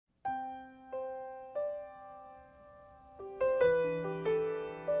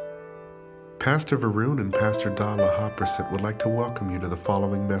Pastor Varun and Pastor Dala Hopperset would like to welcome you to the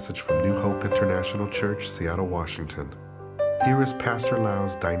following message from New Hope International Church, Seattle, Washington. Here is Pastor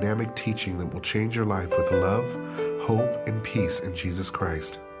Lau's dynamic teaching that will change your life with love, hope, and peace in Jesus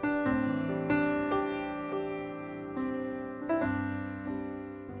Christ.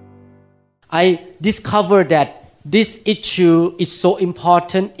 I discovered that this issue is so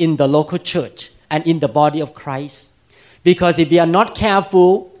important in the local church and in the body of Christ. Because if we are not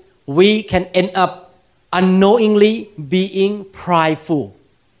careful, we can end up unknowingly being prideful.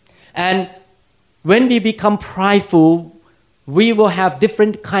 And when we become prideful, we will have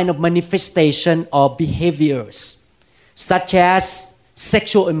different kind of manifestation or behaviors, such as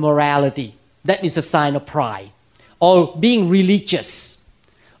sexual immorality. That is a sign of pride. Or being religious.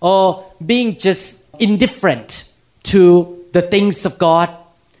 Or being just indifferent to the things of God.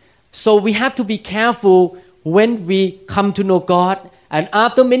 So we have to be careful when we come to know God, and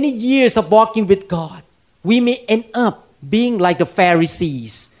after many years of walking with God, we may end up being like the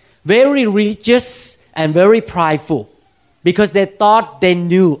Pharisees, very religious and very prideful, because they thought they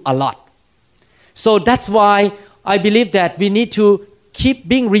knew a lot. So that's why I believe that we need to keep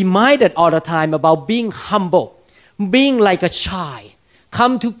being reminded all the time about being humble, being like a child.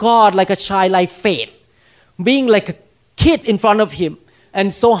 Come to God like a childlike faith, being like a kid in front of Him,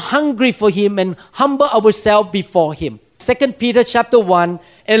 and so hungry for Him and humble ourselves before Him. 2 Peter chapter 1,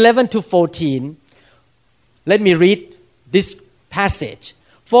 11 to 14. Let me read this passage.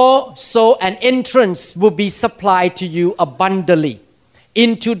 For so an entrance will be supplied to you abundantly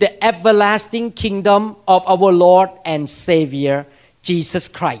into the everlasting kingdom of our Lord and Savior, Jesus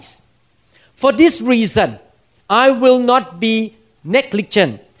Christ. For this reason, I will not be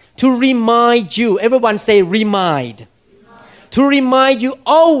negligent to remind you, everyone say remind. To remind you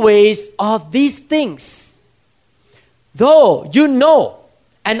always of these things, though you know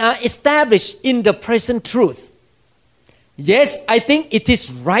and are established in the present truth. Yes, I think it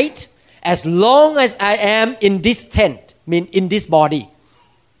is right as long as I am in this tent, in this body,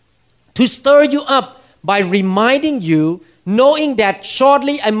 to stir you up by reminding you, knowing that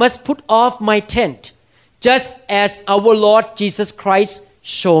shortly I must put off my tent, just as our Lord Jesus Christ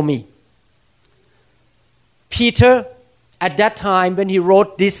showed me. Peter, at that time when he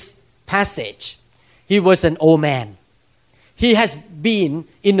wrote this passage, he was an old man. He has been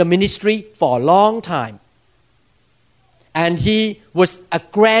in the ministry for a long time. And he was a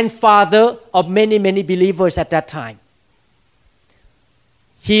grandfather of many, many believers at that time.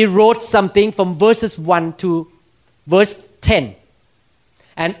 He wrote something from verses 1 to verse 10.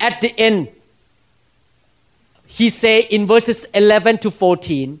 And at the end, he said in verses 11 to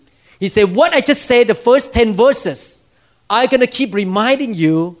 14, he said, what I just said, the first 10 verses, I'm going to keep reminding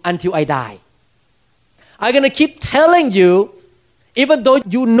you until I die. I'm going to keep telling you, even though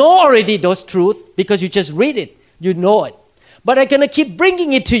you know already those truths, because you just read it, you know it. But I'm going to keep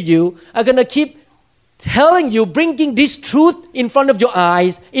bringing it to you. I'm going to keep telling you, bringing this truth in front of your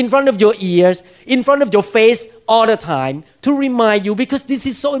eyes, in front of your ears, in front of your face all the time to remind you, because this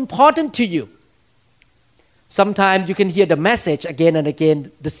is so important to you. Sometimes you can hear the message again and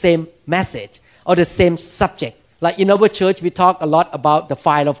again, the same message or the same subject. Like in our church, we talk a lot about the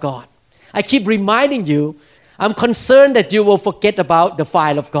fire of God. I keep reminding you, I'm concerned that you will forget about the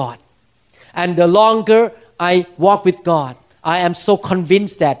fire of God. And the longer I walk with God, I am so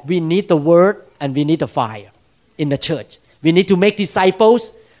convinced that we need the word and we need the fire in the church. We need to make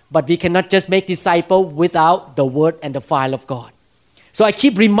disciples, but we cannot just make disciples without the word and the fire of God. So I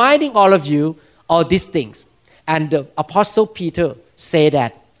keep reminding all of you all these things. And the Apostle Peter said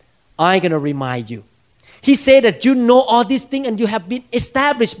that, I'm going to remind you. He said that you know all these things and you have been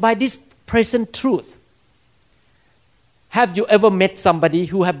established by this present truth. Have you ever met somebody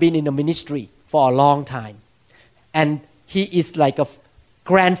who have been in the ministry for a long time? And he is like a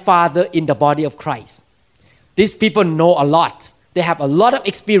grandfather in the body of Christ. These people know a lot. They have a lot of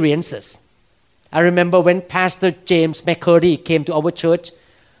experiences. I remember when Pastor James McCurdy came to our church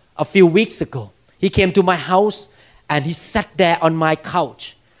a few weeks ago. He came to my house and he sat there on my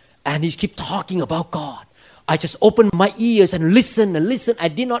couch and he kept talking about God. I just opened my ears and listened and listened. I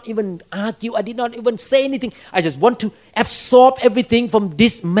did not even argue. I did not even say anything. I just want to absorb everything from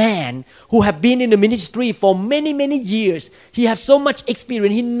this man who have been in the ministry for many, many years. He has so much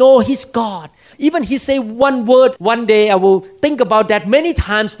experience. He knows his God. Even he say one word, one day I will think about that many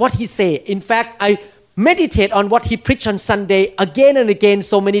times what he say. In fact, I meditate on what he preached on Sunday again and again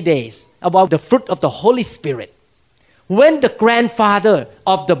so many days about the fruit of the Holy Spirit. When the grandfather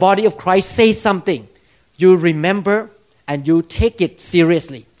of the body of Christ says something, you remember and you take it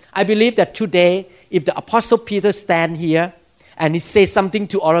seriously. I believe that today, if the Apostle Peter stand here and he says something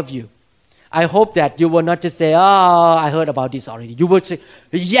to all of you, I hope that you will not just say, oh, I heard about this already. You will say,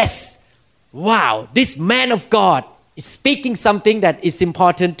 yes, wow, this man of God is speaking something that is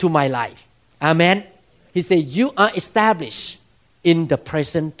important to my life. Amen. He said, you are established in the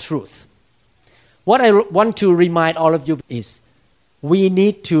present truth. What I want to remind all of you is we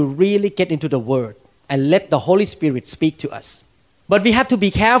need to really get into the Word and let the Holy Spirit speak to us. But we have to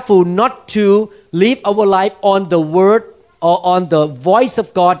be careful not to live our life on the Word or on the voice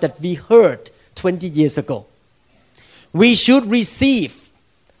of God that we heard 20 years ago. We should receive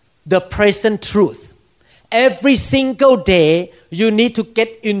the present truth. Every single day, you need to get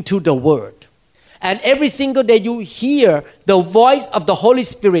into the Word. And every single day, you hear the voice of the Holy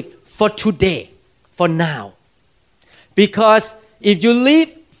Spirit for today, for now. Because if you live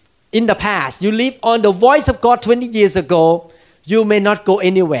in the past, you live on the voice of God 20 years ago, you may not go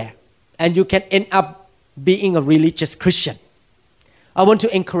anywhere. And you can end up being a religious Christian. I want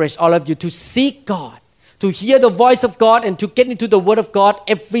to encourage all of you to seek God, to hear the voice of God and to get into the Word of God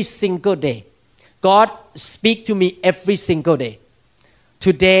every single day. God speaks to me every single day.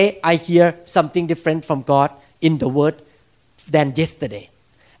 Today, I hear something different from God in the Word than yesterday.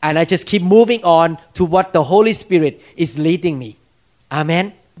 And I just keep moving on to what the Holy Spirit is leading me.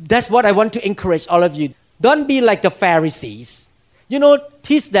 Amen. That's what I want to encourage all of you. Don't be like the Pharisees. You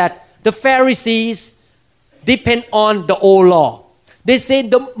notice that the Pharisees depend on the old law. They say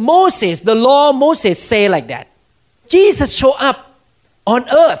the law of Moses say like that. Jesus showed up on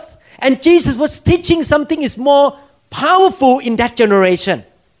earth and Jesus was teaching something is more powerful in that generation.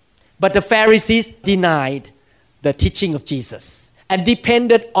 But the Pharisees denied the teaching of Jesus and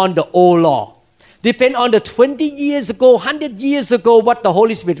depended on the old law. Depend on the 20 years ago, 100 years ago, what the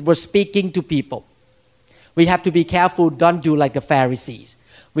Holy Spirit was speaking to people. We have to be careful, don't do like the Pharisees.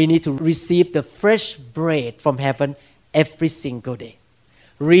 We need to receive the fresh bread from heaven every single day.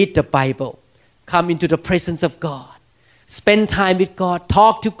 Read the Bible. Come into the presence of God. Spend time with God.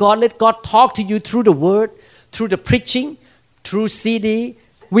 Talk to God. Let God talk to you through the Word, through the preaching, through CD.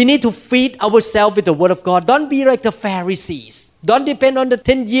 We need to feed ourselves with the Word of God. Don't be like the Pharisees. Don't depend on the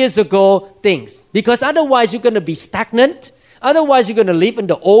 10 years ago things. Because otherwise you're going to be stagnant. Otherwise you're going to live in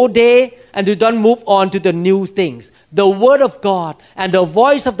the old day and you don't move on to the new things. The Word of God and the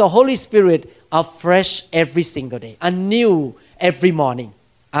voice of the Holy Spirit are fresh every single day and new every morning.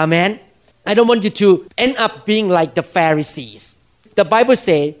 Amen. I don't want you to end up being like the Pharisees. The Bible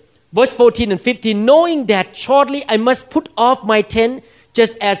says, verse 14 and 15, knowing that shortly I must put off my tent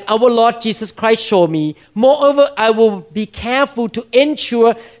just as our Lord Jesus Christ showed me. Moreover, I will be careful to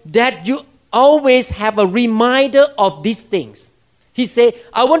ensure that you always have a reminder of these things. He said,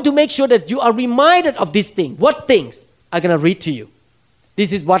 I want to make sure that you are reminded of these things. What things? I'm going to read to you.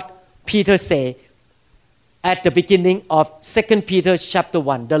 This is what Peter said at the beginning of 2 Peter chapter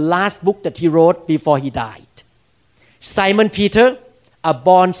 1, the last book that he wrote before he died. Simon Peter, a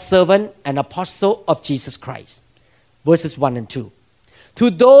bond servant and apostle of Jesus Christ. Verses 1 and 2. To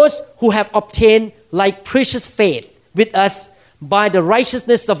those who have obtained like precious faith with us by the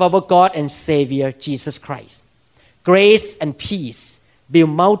righteousness of our God and Savior Jesus Christ. Grace and peace be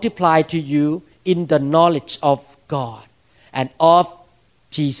multiplied to you in the knowledge of God and of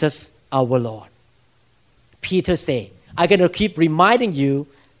Jesus our Lord. Peter said, I'm going to keep reminding you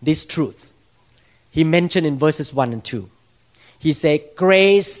this truth. He mentioned in verses 1 and 2. He said,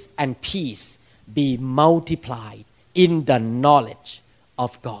 grace and peace be multiplied in the knowledge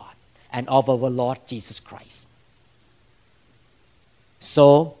of God and of our Lord Jesus Christ.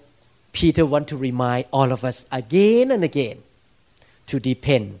 So, Peter wants to remind all of us again and again to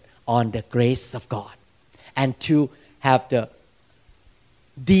depend on the grace of God and to have the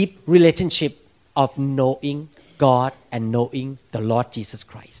deep relationship of knowing God and knowing the Lord Jesus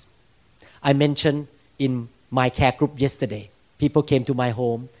Christ. I mentioned in my care group yesterday, people came to my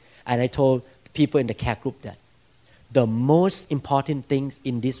home and I told people in the care group that the most important things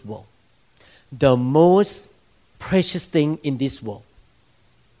in this world, the most precious thing in this world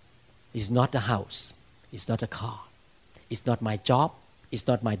is not the house, it's not a car, it's not my job, it's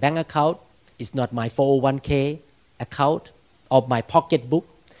not my bank account, it's not my 401k account or my pocketbook.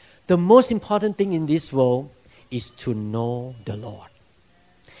 The most important thing in this world is to know the Lord,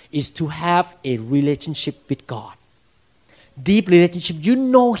 is to have a relationship with God. Deep relationship, you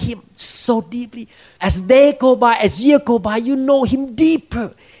know Him so deeply. As day go by, as year go by, you know Him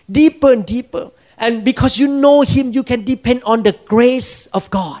deeper, deeper and deeper. And because you know Him, you can depend on the grace of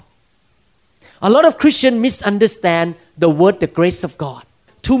God. A lot of Christians misunderstand the word, the grace of God.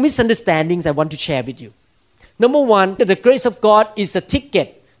 Two misunderstandings I want to share with you. Number one, the grace of God is a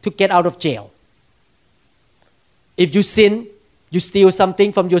ticket to get out of jail. If you sin, You steal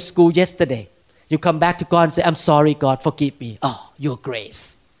something from your school yesterday. You come back to God and say, I'm sorry, God, forgive me. Oh, your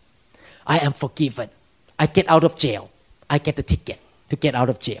grace. I am forgiven. I get out of jail. I get the ticket to get out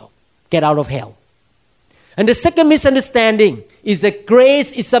of jail, get out of hell. And the second misunderstanding is that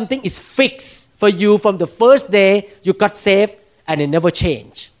grace is something is fixed for you from the first day you got saved and it never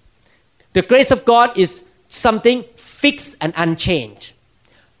changed. The grace of God is something fixed and unchanged.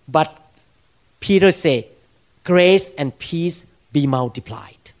 But Peter said, grace and peace be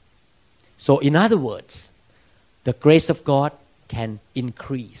multiplied. So in other words, the grace of God can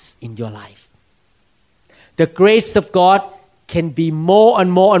increase in your life. The grace of God can be more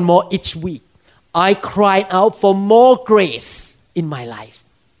and more and more each week. I cried out for more grace in my life.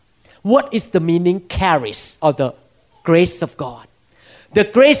 What is the meaning, charis, or the grace of God? The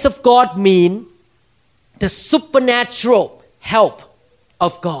grace of God means the supernatural help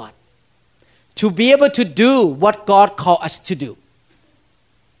of God to be able to do what God called us to do.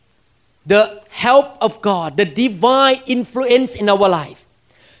 The help of God, the divine influence in our life.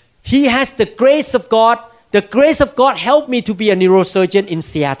 He has the grace of God. The grace of God helped me to be a neurosurgeon in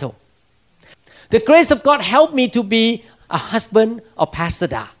Seattle. The grace of God helped me to be a husband of Pastor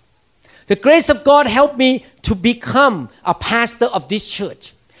Da. The grace of God helped me to become a pastor of this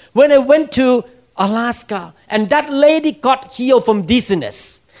church. When I went to Alaska and that lady got healed from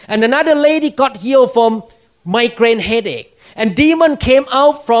dizziness and another lady got healed from migraine headache and demon came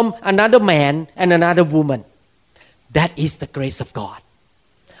out from another man and another woman. That is the grace of God.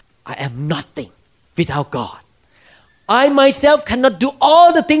 I am nothing without God. I myself cannot do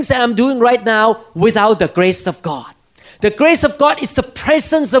all the things that I'm doing right now without the grace of God. The grace of God is the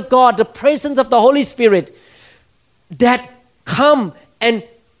presence of God, the presence of the Holy Spirit that come and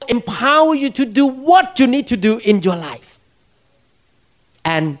empower you to do what you need to do in your life.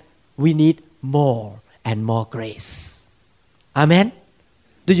 And we need more and more grace. Amen?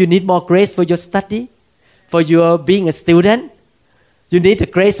 Do you need more grace for your study? For your being a student? You need the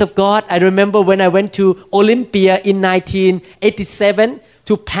grace of God. I remember when I went to Olympia in 1987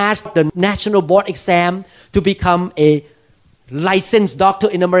 to pass the national board exam to become a licensed doctor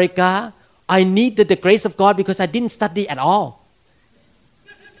in America. I needed the grace of God because I didn't study at all.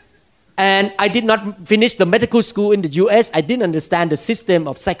 And I did not finish the medical school in the US. I didn't understand the system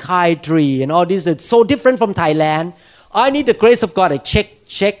of psychiatry and all this. It's so different from Thailand. I need the grace of God. I check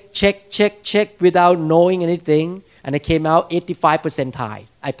without knowing anything. And I came out 85% Thai.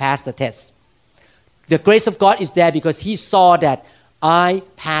 I passed the test. The grace of God is there because He saw that I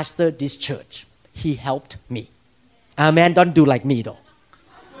pastored this church. He helped me. Amen. Don't do like me though.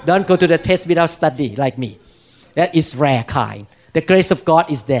 Don't go to the test without study like me. That is rare kind. The grace of God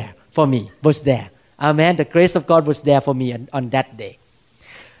is there for me, was there. Amen. The grace of God was there for me on that day.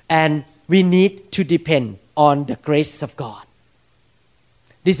 And we need to depend on the grace of God.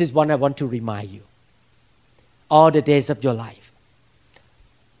 This is what I want to remind you. All the days of your life,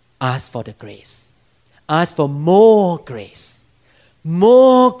 ask for the grace. Ask for more grace.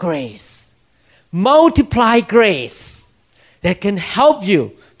 More grace. Multiply grace that can help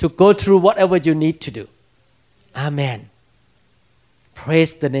you to go through whatever you need to do. Amen.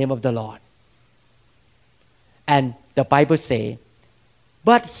 Praise the name of the Lord. And the Bible says,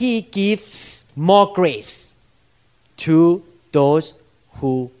 but He gives more grace to those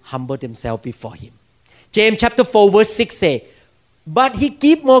who humble themselves before Him. James chapter 4 verse 6 say, but He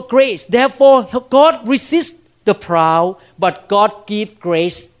give more grace. Therefore, God resists the proud, but God give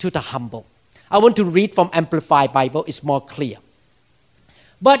grace to the humble. I want to read from Amplified Bible. It's more clear.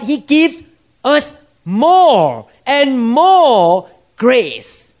 But He gives us more and more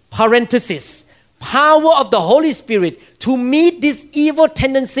grace, parenthesis, power of the Holy Spirit to meet this evil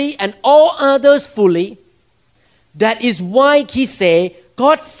tendency and all others fully. That is why He say,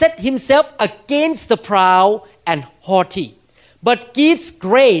 God set Himself against the proud and haughty, but gives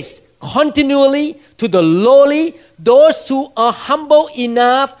grace continually to the lowly, those who are humble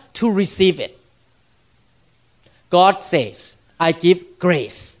enough to receive it. God says, I give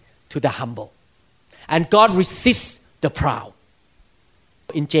grace to the humble. And God resists the proud.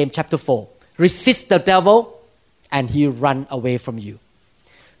 In James chapter 4, resist the devil and he will run away from you.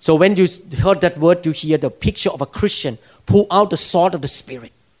 So when you heard that word, you hear the picture of a Christian pull out the sword of the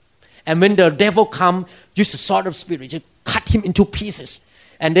Spirit. And when the devil comes, use the sword of the Spirit, you cut him into pieces.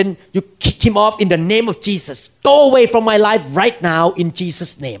 And then you kick him off in the name of Jesus. Go away from my life right now in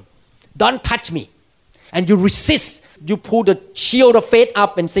Jesus' name. Don't touch me. And you resist. You pull the shield of faith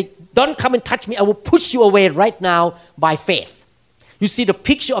up and say, don't come and touch me. I will push you away right now by faith. You see the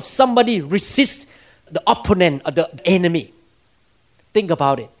picture of somebody resist the opponent or the enemy. Think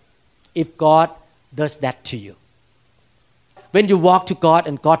about it. If God does that to you. when you walk to God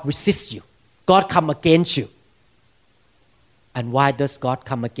and God resists you, God come against you. And why does God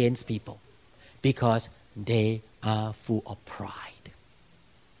come against people? Because they are full of pride.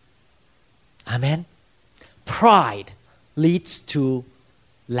 Amen. Pride leads to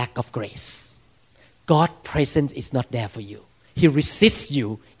lack of grace. God's presence is not there for you. He resists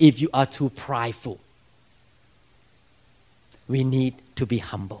you if you are too prideful. We need to be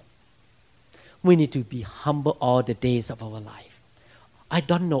humble. We need to be humble all the days of our life. I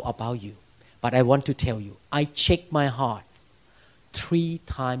don't know about you, but I want to tell you, I check my heart 3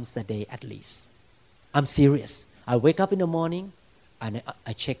 times a day at least. I'm serious. I wake up in the morning and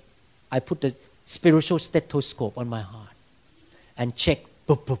I check. I put the spiritual stethoscope on my heart and check.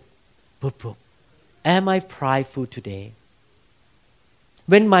 Boop, boop, boop, boop. Am I prideful today?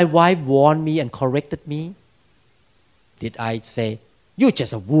 When my wife warned me and corrected me, did I say, "You're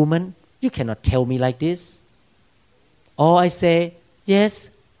just a woman. You cannot tell me like this"? Or I say,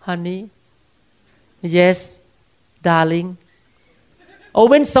 "Yes, honey. Yes, darling." Or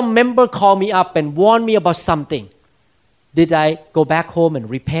when some member called me up and warned me about something, did I go back home and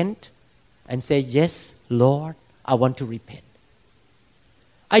repent and say, "Yes, Lord, I want to repent"?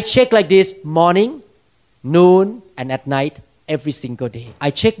 I check like this morning, noon, and at night every single day.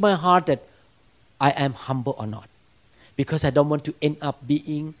 I check my heart that I am humble or not, because I don't want to end up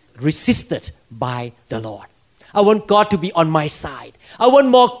being resisted by the Lord. I want God to be on my side. I want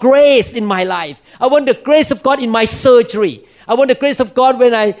more grace in my life. I want the grace of God in my surgery. I want the grace of God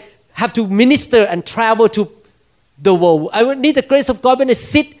when I have to minister and travel to the world. I need the grace of God when I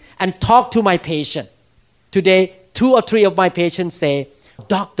sit and talk to my patient. Today, 2 or 3 of my patients say,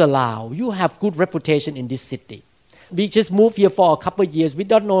 "Dr. Lau, you have good reputation in this city. We just moved here for a couple of years. We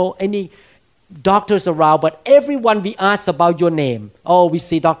don't know any doctors around, but everyone we ask about your name, oh, we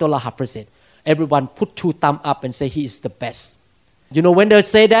see Dr. Lau Haprasit. Everyone put 2 thumbs up and say he is the best." You know, when they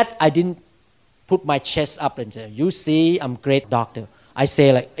say that, I didn't put my chest up and say, "You see, I'm great doctor." I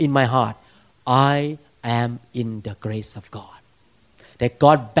say like in my heart, I am in the grace of God. That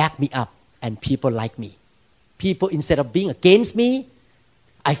God back me up and people like me. People, instead of being against me,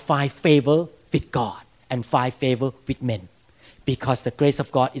 I find favor with God and find favor with men because the grace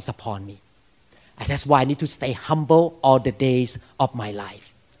of God is upon me. And that's why I need to stay humble all the days of my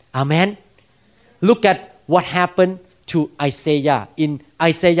life. Amen. Look at what happened to Isaiah in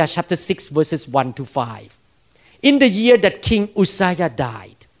Isaiah chapter 6 verses 1 to 5. "In the year that King Uzziah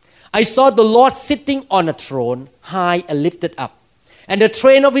died, I saw the Lord sitting on a throne, high and lifted up, and the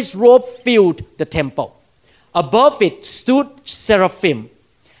train of his robe filled the temple. Above it stood seraphim,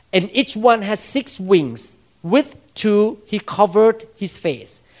 and each one has 6 wings. With 2 he covered his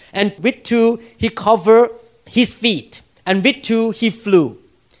face, and with 2 he covered his feet, and with 2 he flew.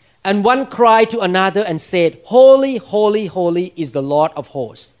 And one cried to another and said, 'Holy, holy, holy is the Lord of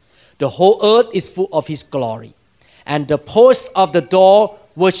hosts. The whole earth is full of his glory.' And the posts of the door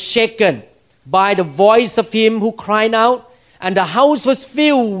were shaken by the voice of him who cried out, and the house was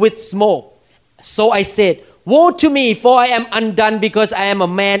filled with smoke. So I said, 'Woe to me, for I am undone, because I am a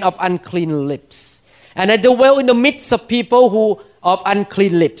man of unclean lips, and I dwell in the midst of people who of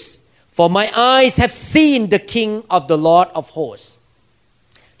unclean lips. For my eyes have seen the King of the Lord of hosts.'"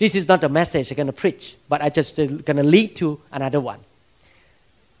 This is not a message I'm going to preach, but I just going to lead to another one.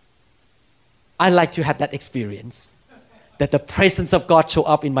 I like to have that experience, that the presence of God show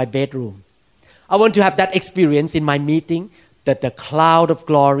up in my bedroom. I want to have that experience in my meeting, that the cloud of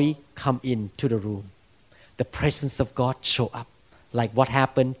glory come into the room. The presence of God show up, like what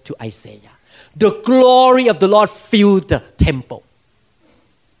happened to Isaiah. The glory of the Lord filled the temple.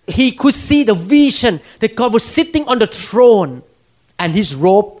 He could see the vision that God was sitting on the throne, and his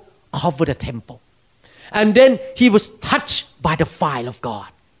robe covered the temple. And then he was touched by the fire of God.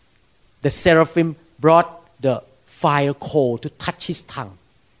 The seraphim brought the fire coal to touch his tongue,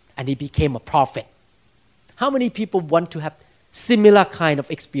 and he became a prophet. How many people want to have similar kind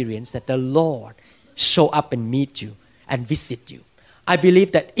of experience, that the Lord show up and meet you and visit you? I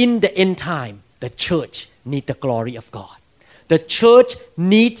believe that in the end time, the church needs the glory of God. The church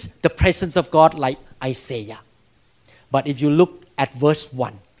needs the presence of God like Isaiah. But if you look at verse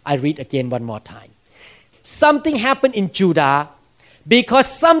 1, I read again one more time. Something happened in Judah because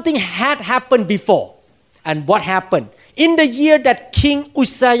something had happened before. And what happened? In the year that King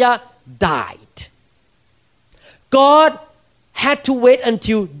Uzziah died, God had to wait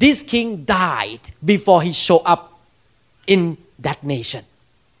until this king died before he showed up in that nation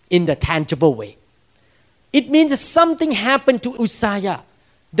in the tangible way. It means that something happened to Uzziah.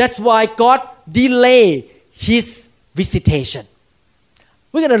 That's why God delayed his visitation.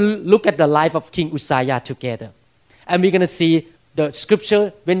 We're going to look at the life of King Uzziah together. And we're going to see the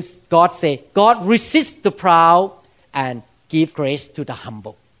scripture when God say, God resists the proud and give grace to the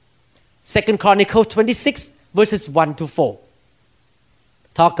humble. 2 Chronicles 26 verses 1 to 4.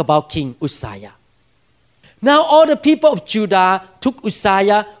 Talk about King Uzziah. Now all the people of Judah took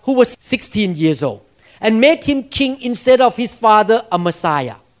Uzziah, who was 16 years old, and made him king instead of his father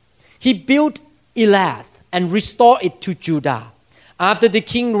Amaziah. He built Elath and restored it to Judah. After the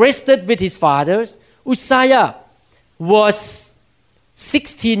king rested with his fathers, Uzziah was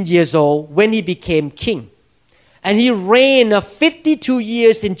 16 years old when he became king. And he reigned 52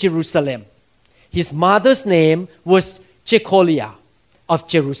 years in Jerusalem. His mother's name was Jecholiah of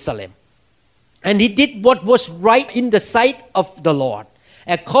Jerusalem. And he did what was right in the sight of the Lord,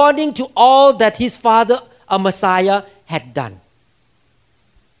 according to all that his father Amaziah had done.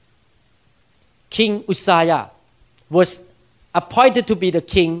 King Uzziah was appointed to be the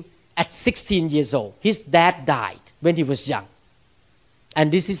king at 16 years old. His dad died when he was young.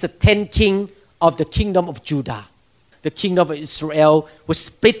 And this is the 10th king of the kingdom of Judah. The kingdom of Israel was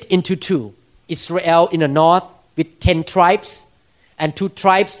split into two. Israel in the north with 10 tribes and 2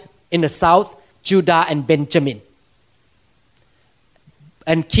 tribes in the south, Judah and Benjamin.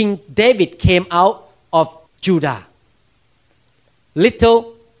 And King David came out of Judah.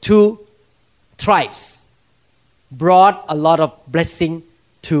 Little 2 tribes brought a lot of blessing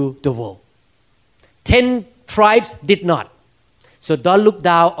to the world. 10 tribes did not. So don't look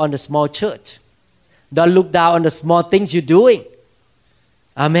down on the small church. Don't look down on the small things you're doing.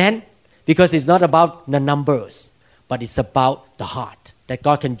 Amen? Because it's not about the numbers, but it's about the heart. That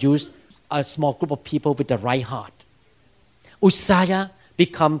God can use a small group of people with the right heart. Uzziah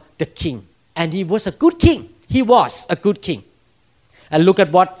became the king. And he was a good king. He was a good king. And look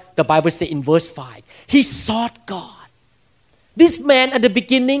at what the Bible says in verse 5. He sought God. This man at the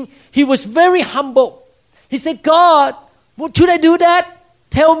beginning, he was very humble. He said, God, should I do that?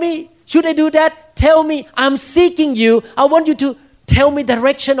 Tell me. Should I do that? Tell me. I'm seeking you. I want you to tell me the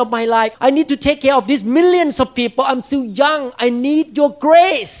direction of my life. I need to take care of these millions of people. I'm still young. I need your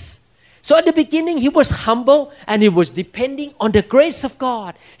grace. So at the beginning, he was humble and he was depending on the grace of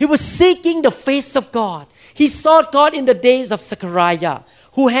God. He was seeking the face of God. He sought God in the days of Zechariah,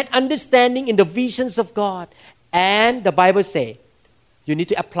 who had understanding in the visions of God. And the Bible says, you need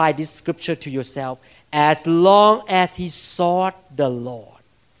to apply this scripture to yourself. As long as he sought the Lord,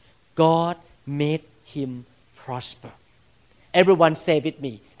 God made him prosper. Everyone say with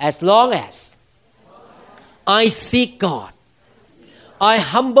me, as long as I seek God, I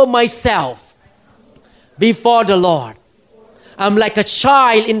humble myself before the Lord. I'm like a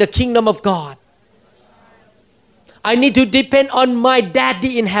child in the kingdom of God. I need to depend on my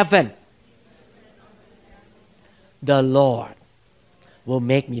daddy in heaven. The Lord will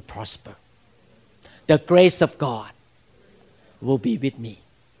make me prosper. The grace of God will be with me.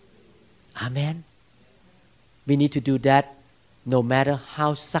 Amen. We need to do that no matter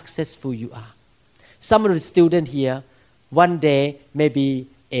how successful you are. Some of the students here, one day may be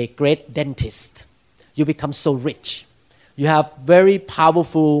a great dentist. You become so rich. You have very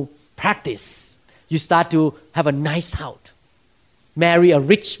powerful practice. You start to have a nice house. Marry a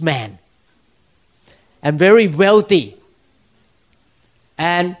rich man. And very wealthy.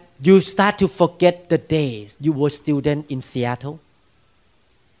 And you start to forget the days you were student in Seattle.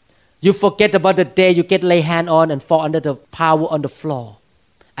 You forget about the day you get lay hand on and fall under the power on the floor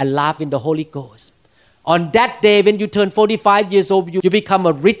and laugh in the Holy Ghost. On that day when you turn 45 years old, you become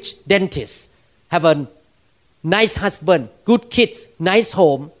a rich dentist, have a nice husband, good kids, nice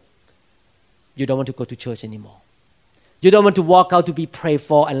home. You don't want to go to church anymore. You don't want to walk out to be prayed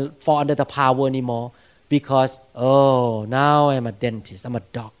for and fall under the power anymore because, now I'm a dentist, I'm a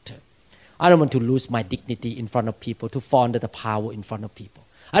doctor. I don't want to lose my dignity in front of people, to fall under the power in front of people.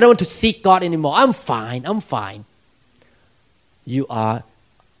 I don't want to seek God anymore. I'm fine. You are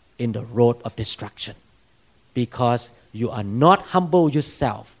in the road of destruction because you are not humble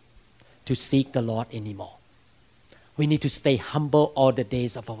yourself to seek the Lord anymore. We need to stay humble all the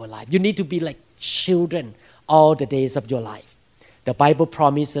days of our life. You need to be like children all the days of your life. The Bible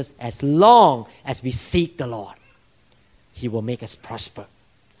promises as long as we seek the Lord, He will make us prosper.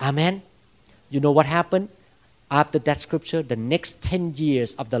 Amen. You know what happened? After that scripture, the next 10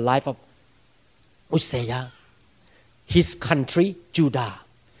 years of the life of Uzziah, his country, Judah,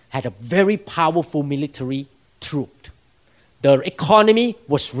 had a very powerful military troop. The economy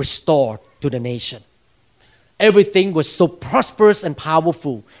was restored to the nation. Everything was so prosperous and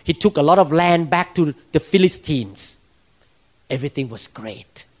powerful. He took a lot of land back to the Philistines. Everything was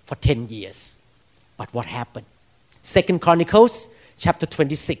great for 10 years. But what happened? 2 Chronicles chapter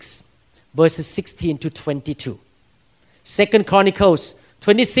 26, verses 16 to 22. 2 Chronicles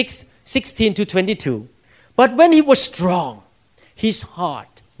 26, 16 to 22. But when he was strong, his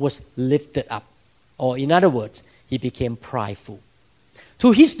heart was lifted up. Or in other words, he became prideful.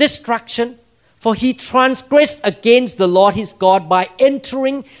 To his destruction, for he transgressed against the Lord his God by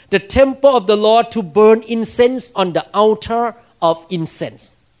entering the temple of the Lord to burn incense on the altar of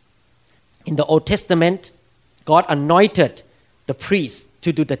incense. In the Old Testament, God anointed the priest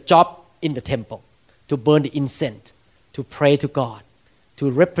to do the job in the temple, to burn the incense, to pray to God, to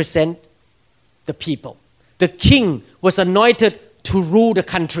represent the people. The king was anointed to rule the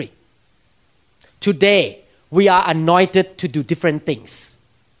country. Today, we are anointed to do different things.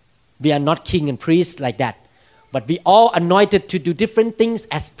 We are not king and priest like that, but we all anointed to do different things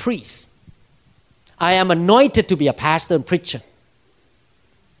as priests. I am anointed to be a pastor and preacher.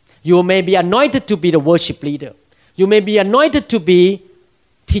 You may be anointed to be the worship leader. You may be anointed to be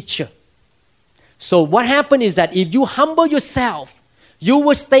teacher. So what happens is that if you humble yourself, you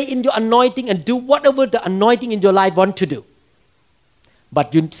will stay in your anointing and do whatever the anointing in your life want to do.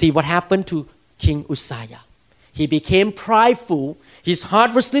 But you see what happened to King Uzziah. He became prideful. His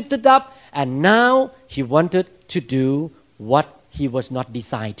heart was lifted up, and now he wanted to do what he was not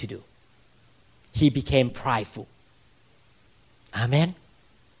designed to do. He became prideful. Amen.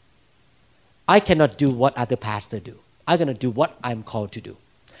 I cannot do what other pastors do. I'm going to do what I'm called to do.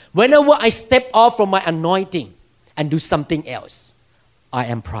 Whenever I step off from my anointing and do something else, I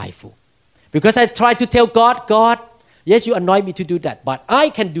am prideful. Because I try to tell God, God, yes, you anoint me to do that, but I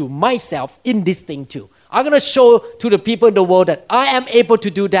can do myself in this thing too. I'm going to show to the people in the world that I am able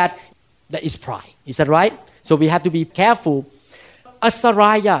to do that. That is pride. Is that right? So we have to be careful.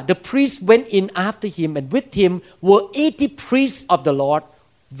 Azariah, the priest, went in after him, and with him were 80 priests of the Lord,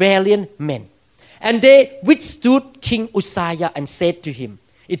 valiant men. And they withstood King Uzziah and said to him,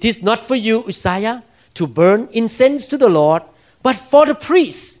 it is not for you, Uzziah, to burn incense to the Lord, but for the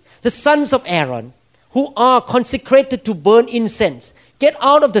priests, the sons of Aaron, who are consecrated to burn incense. Get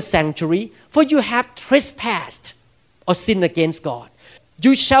out of the sanctuary, for you have trespassed or sinned against God.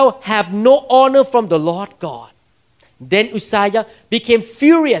 You shall have no honor from the Lord God. Then Uzziah became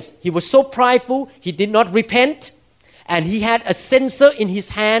furious. He was so prideful, he did not repent. And he had a censer in his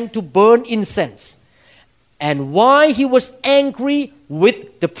hand to burn incense. And while he was angry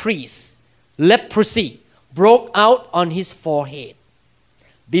with the priests, leprosy broke out on his forehead.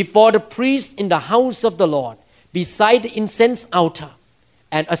 Before the priests in the house of the Lord, beside the incense altar.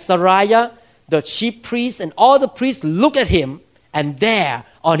 And Azariah, the chief priest, and all the priests looked at him, and there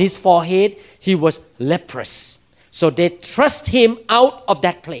on his forehead he was leprous. So they thrust him out of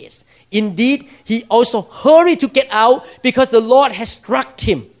that place. Indeed, he also hurried to get out because the Lord has struck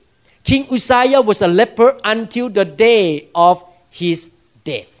him. King Uzziah was a leper until the day of his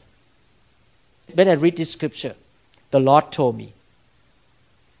death. When I read this scripture, the Lord told me,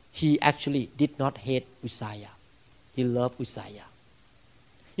 he actually did not hate Uzziah. He loved Uzziah.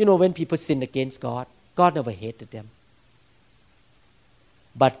 You know, when people sin against God, God never hated them.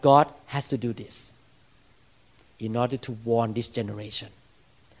 But God has to do this in order to warn this generation.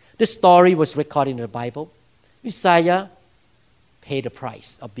 The story was recorded in the Bible. Uzziah paid the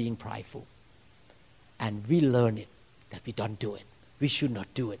price of being prideful. And we learn it, that we don't do it. We should not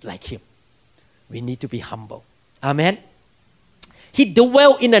do it like him. We need to be humble. Amen. He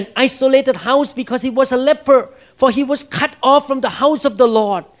dwelt in an isolated house because he was a leper, for he was cut off from the house of the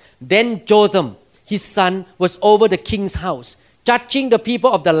Lord. Then Jotham, his son, was over the king's house, judging the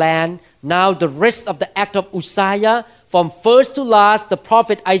people of the land. Now the rest of the act of Uzziah, from first to last, the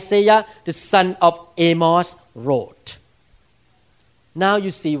prophet Isaiah, the son of Amos, wrote. Now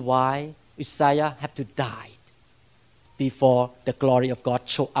you see why Uzziah had to die before the glory of God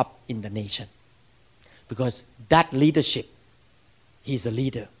showed up in the nation. Because that leadership, he's a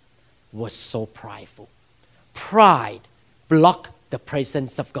leader, was so prideful. Pride blocked the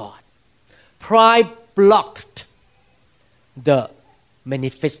presence of God. Pride blocked the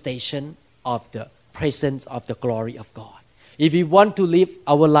manifestation of the presence of the glory of God. If we want to live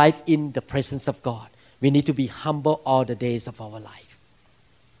our life in the presence of God, we need to be humble all the days of our life.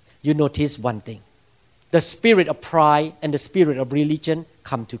 You notice one thing. The spirit of pride and the spirit of religion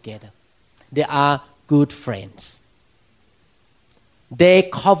come together. They are good friends. They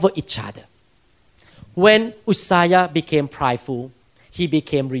cover each other. When Uzziah became prideful, he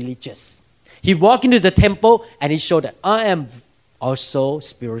became religious. He walked into the temple and he showed that I am also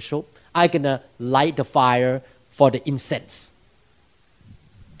spiritual. I'm going to light the fire for the incense.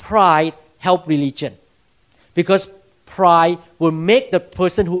 Pride helps religion because pride will make the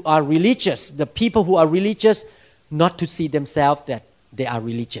person who are religious, the people who are religious, not to see themselves that they are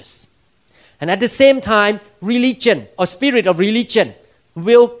religious. And at the same time, religion or spirit of religion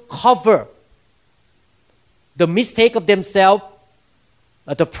will cover the mistake of themselves,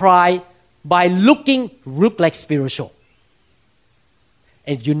 the pride, by look like spiritual.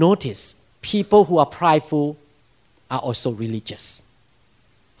 And you notice, people who are prideful are also religious.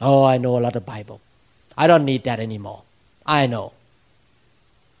 Oh, I know a lot of Bible. I don't need that anymore. I know.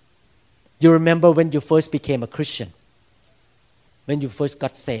 You remember when you first became a Christian? When you first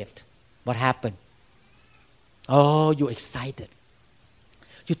got saved? What happened? Oh, you're excited.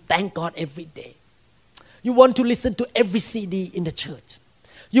 You thank God every day. You want to listen to every CD in the church.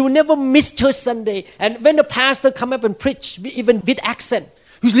 You will never miss church Sunday. And when the pastor come up and preach, even with accent,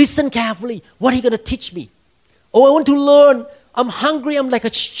 you listen carefully. What are you going to teach me? Oh, I want to learn. I'm hungry. I'm like a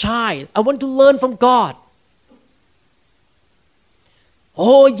child. I want to learn from God.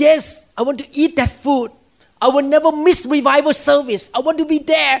 Oh, yes. I want to eat that food. I will never miss revival service. I want to be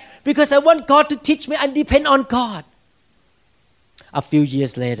there because I want God to teach me and depend on God. A few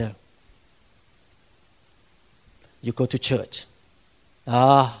years later, you go to church.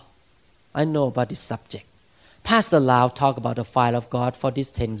 I know about this subject. Pastor Lau talked about the fire of God for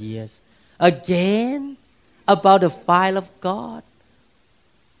these 10 years. Again, about the fire of God.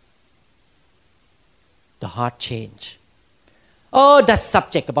 The heart change. Oh, that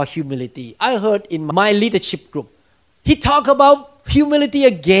subject about humility. I heard in my leadership group. He talked about humility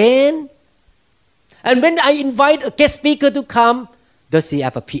again. And when I invite a guest speaker to come, does he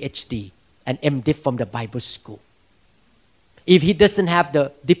have a PhD and MDiv from the Bible school? If he doesn't have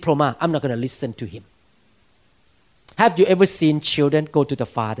the diploma, I'm not going to listen to him. Have you ever seen children go to the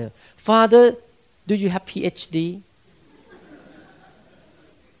father? Father, do you have PhD?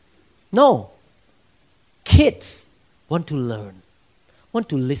 No. Kids want to learn, want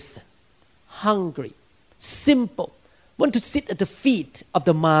to listen, hungry, simple, want to sit at the feet of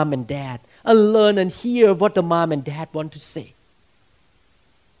the mom and dad and learn and hear what the mom and dad want to say.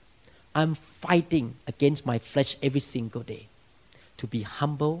 I'm fighting against my flesh every single day to be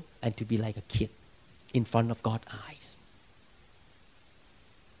humble and to be like a kid in front of God's eyes.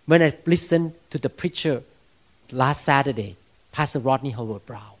 When I listened to the preacher last Saturday, Pastor Rodney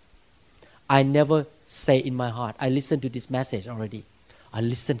Howard-Browne, I never say in my heart, I listened to this message already. I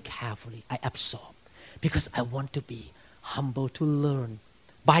listen carefully. I absorb because I want to be humble to learn.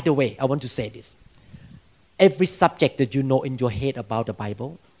 By the way, I want to say this. Every subject that you know in your head about the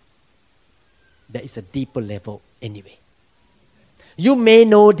Bible, there is a deeper level anyway. You may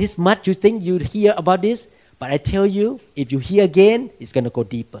know this much, you think you hear about this, but I tell you, if you hear again, it's going to go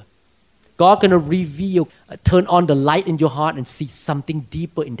deeper. God going to reveal, turn on the light in your heart and see something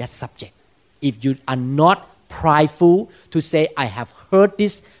deeper in that subject. If you are not prideful to say, I have heard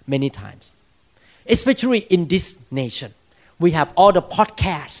this many times. Especially in this nation. We have all the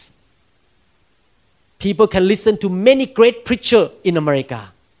podcasts. People can listen to many great preachers in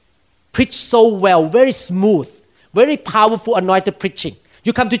America. Preach so well, very smooth, very powerful, anointed preaching.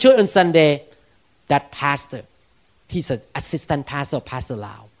 You come to church on Sunday, that pastor, he's an assistant pastor of Pastor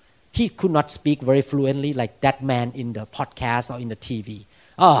Lau. He could not speak very fluently like that man in the podcast or in the TV.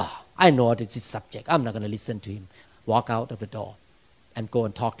 I know this is subject. I'm not going to listen to him. Walk out of the door and go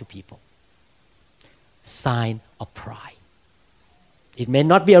and talk to people. Sign of pride. It may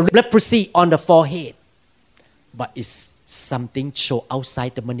not be a leprosy on the forehead, but it's something show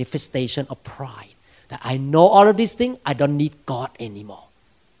outside the manifestation of pride. That I know all of these things, I don't need God anymore.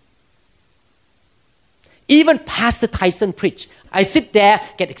 Even Pastor Tyson preach. I sit there,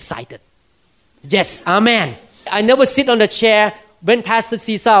 get excited. Yes, amen. I never sit on the chair when Pastor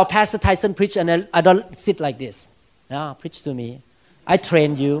Caesar or Pastor Tyson preach, and I don't sit like this. No, preach to me. I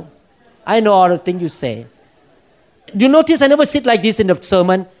train you. I know all the things you say. You notice I never sit like this in the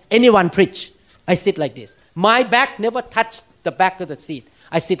sermon. Anyone preach, I sit like this. My back never touch the back of the seat.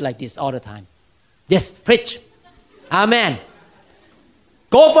 I sit like this all the time. Yes, preach. Amen.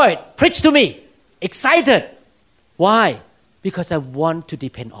 Go for it. Preach to me. Excited. Why? Because I want to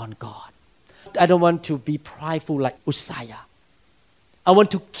depend on God. I don't want to be prideful like Uzziah. I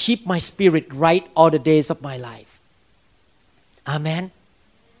want to keep my spirit right all the days of my life. Amen.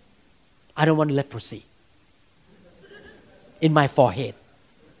 I don't want leprosy in my forehead.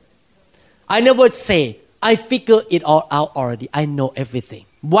 I never say, I figure it all out already. I know everything.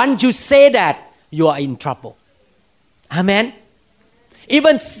 Once you say that, you are in trouble. Amen.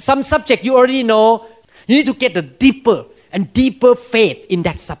 Even some subject you already know, you need to get a deeper and deeper faith in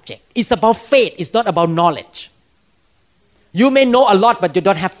that subject. It's about faith. It's not about knowledge. You may know a lot, but you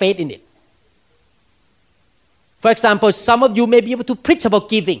don't have faith in it. For example, some of you may be able to preach about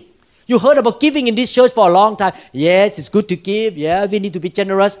giving. You heard about giving in this church for a long time. Yes, it's good to give. Yeah, we need to be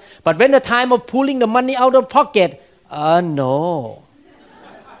generous. But when the time of pulling the money out of pocket, no.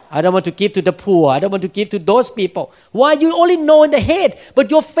 I don't want to give to the poor. I don't want to give to those people. Why? You only know in the head, but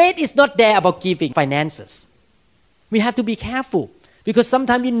your faith is not there about giving finances. We have to be careful because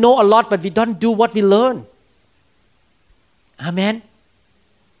sometimes we know a lot, but we don't do what we learn. Amen.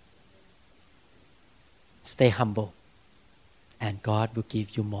 Stay humble, and God will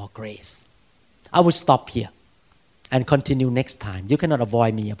give you more grace. I will stop here and continue next time. You cannot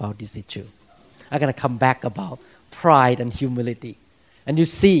avoid me about this issue. I'm going to come back about pride and humility. And you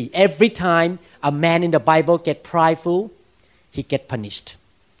see, every time a man in the Bible get prideful, he get punished.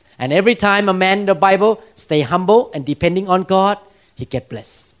 And every time a man in the Bible stay humble and depending on God, he get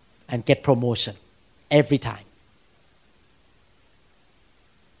blessed and get promotion. Every time.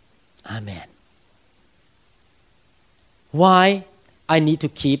 Amen. Why I need to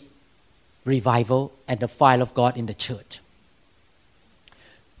keep revival and the fire of God in the church?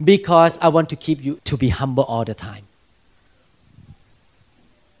 Because I want to keep you to be humble all the time.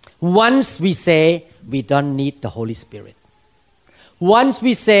 Once we say we don't need the Holy Spirit. Once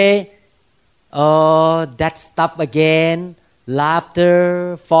we say, oh, that stuff again,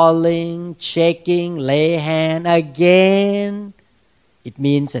 laughter, falling, shaking, lay hand again, it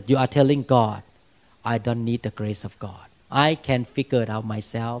means that you are telling God, I don't need the grace of God. I can figure it out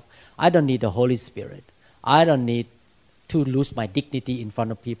myself. I don't need the Holy Spirit. I don't need to lose my dignity in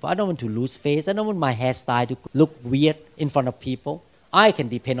front of people. I don't want to lose face. I don't want my hairstyle to look weird in front of people. I can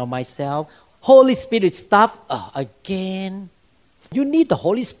depend on myself. Holy Spirit stuff, again. You need the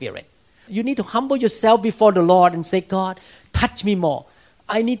Holy Spirit. You need to humble yourself before the Lord and say, God, touch me more.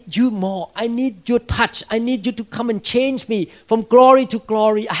 I need you more. I need your touch. I need you to come and change me from glory to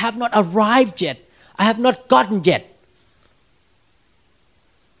glory. I have not arrived yet. I have not gotten yet.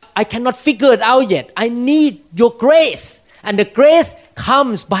 I cannot figure it out yet. I need your grace. And the grace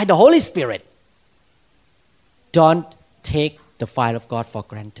comes by the Holy Spirit. Don't take the fire of God for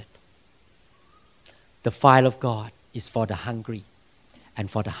granted. The fire of God is for the hungry and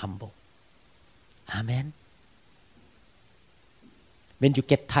for the humble. Amen. When you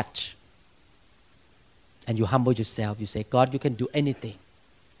get touched and you humble yourself, you say, God, you can do anything.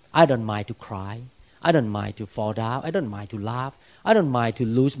 I don't mind to cry. I don't mind to fall down. I don't mind to laugh. I don't mind to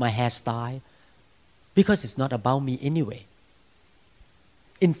lose my hairstyle because it's not about me anyway.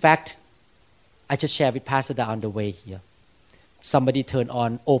 In fact, I just shared with Pastor Da on the way here. Somebody turned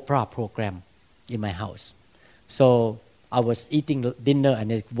on Oprah program in my house. So I was eating dinner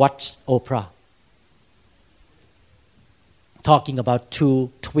and I watched Oprah talking about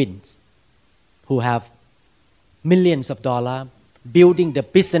two twins who have millions of dollars building the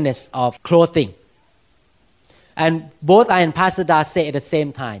business of clothing. And both I and Pastor Da say at the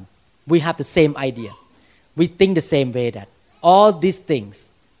same time, we have the same idea. We think the same way that all these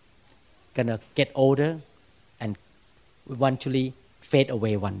things gonna get older and eventually fade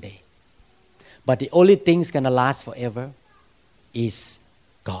away one day. But the only thing's gonna last forever is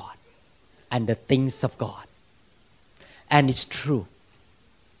God and the things of God. And it's true.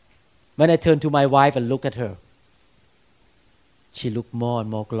 When I turn to my wife and look at her, she looks more and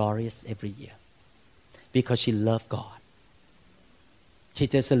more glorious every year because she loves God. She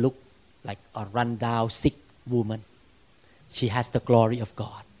doesn't look like a run-down, sick woman. She has the glory of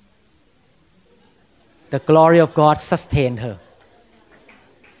God. The glory of God sustains her.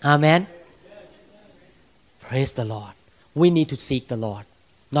 Amen. Praise the Lord. We need to seek the Lord,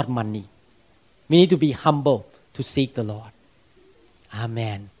 not money. We need to be humble to seek the Lord.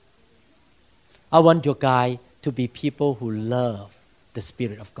 Amen. I want your guys to be people who love the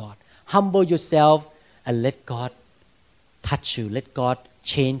Spirit of God. Humble yourself and let God touch you. Let God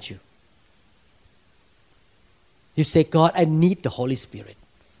change you. You say, God, I need the Holy Spirit.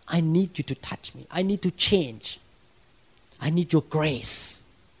 I need you to touch me. I need to change. I need your grace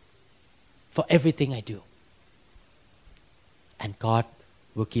for everything I do. And God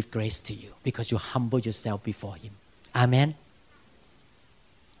will give grace to you because you humble yourself before Him. Amen.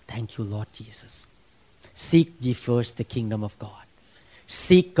 Thank you, Lord Jesus. Seek ye first the kingdom of God.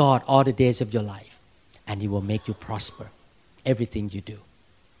 Seek God all the days of your life, and He will make you prosper everything you do.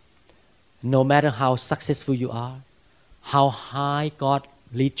 No matter how successful you are, how high God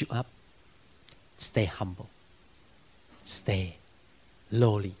leads you up, stay humble. Stay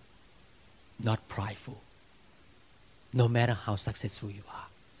lowly, not prideful. No matter how successful you are,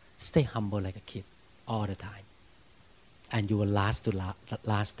 stay humble like a kid all the time. And you will last to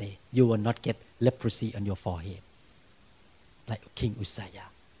last day. You will not get leprosy on your forehead like King Uzziah.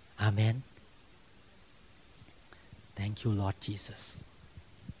 Amen. Thank you, Lord Jesus.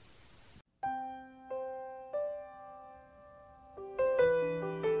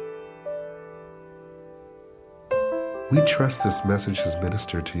 We trust this message has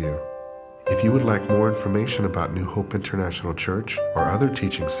ministered to you. If you would like more information about New Hope International Church or other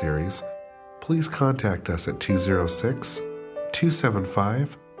teaching series, please contact us at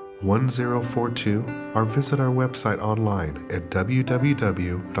 206-275-1042 or visit our website online at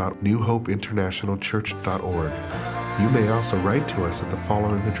www.newhopeinternationalchurch.org. You may also write to us at the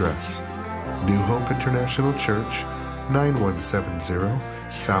following address: New Hope International Church, 9170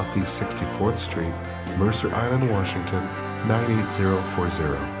 Southeast 64th Street, Mercer Island, Washington,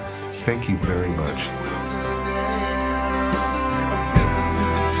 98040. Thank you very much.